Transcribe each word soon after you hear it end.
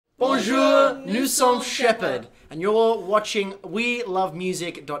Bonjour, nous sommes Sheppard, and you're watching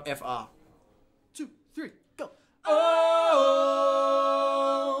WeLoveMusic.fr. 2, 3, go. Oh,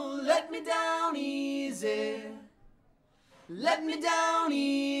 let me down easy. Let me down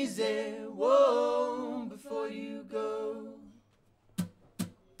easy. Whoa, before you go.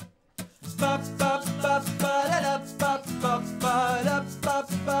 Ba ba ba ba da da ba ba ba da ba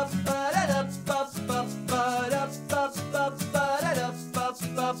ba ba da da ba ba ba da ba ba ba da da ba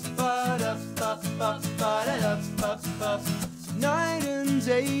ba ba da ba ba ba da da ba ba. Night and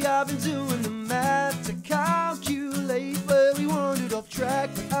day I've been doing the math to calculate where we wandered off track,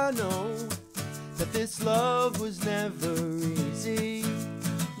 but I know that this love was never easy.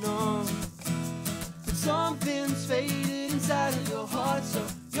 No, but something's faded inside of your heart, so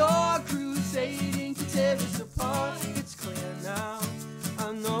you're crusading to tear us apart. It's clear now,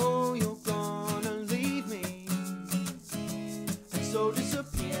 I know you're gonna leave me, and so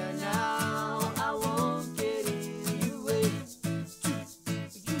disappear now. I won't get in your way.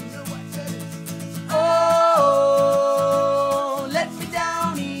 You know what that is. Oh, let me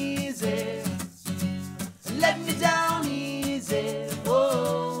down easy. Let me down easy.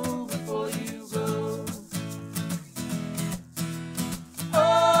 Whoa, before you go.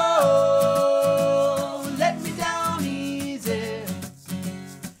 Oh, let me down easy.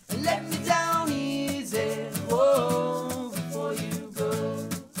 Let me down easy. Whoa, before you go.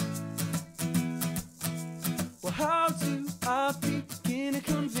 Well, how do I begin to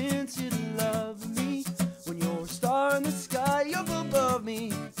convince you to love me when you're a star in the sky up above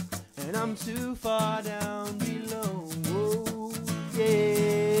me and I'm too far down below? Oh,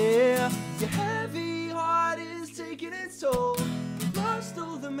 yeah, your heavy heart is taking its toll. You've lost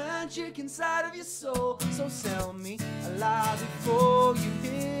all the magic inside of your soul. So sell me a lie before you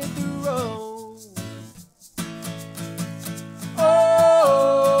hit the road.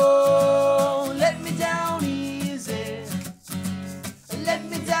 Oh, let me down easy. Let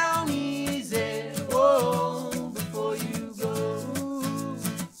me down easy. Oh, before you go.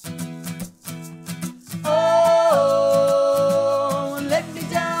 Oh, let me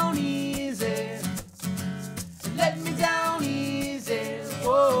down easy. Let me down easy.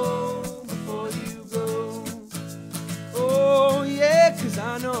 Oh, before you go. Oh, yeah, 'cause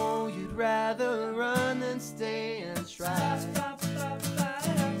I know you'd rather run than stay and try.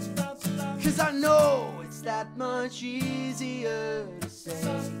 'Cause I know it's that much easier to say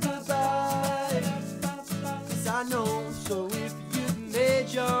goodbye. 'Cause I know, so if you've made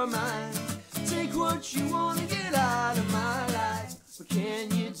your mind, take what you want to get out of my life. But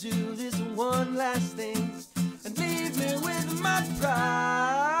can you do this one last thing and leave me with my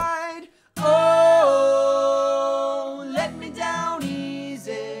pride? Oh, let me down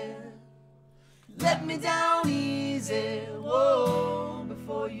easy. Let me down easy. Whoa,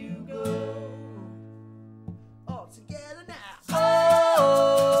 before you go. All together now.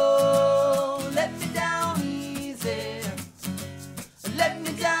 Oh, let me down easy. Let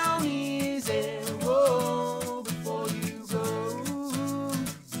me down easy. Whoa, before you go.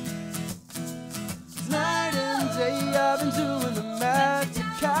 Night and day I've been doing the math to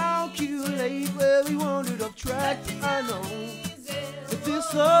calculate where we wandered off track. I know that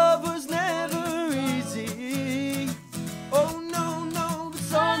this love was never easy. Oh no, no, but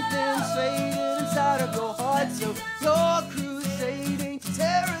something's faded inside of your heart, so you're crusading to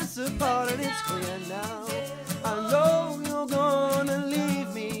tear us apart, and it's clear now. I know you're gonna leave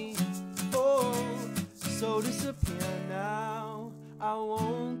me. Oh, so disappear now. I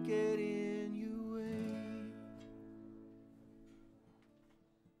won't get in.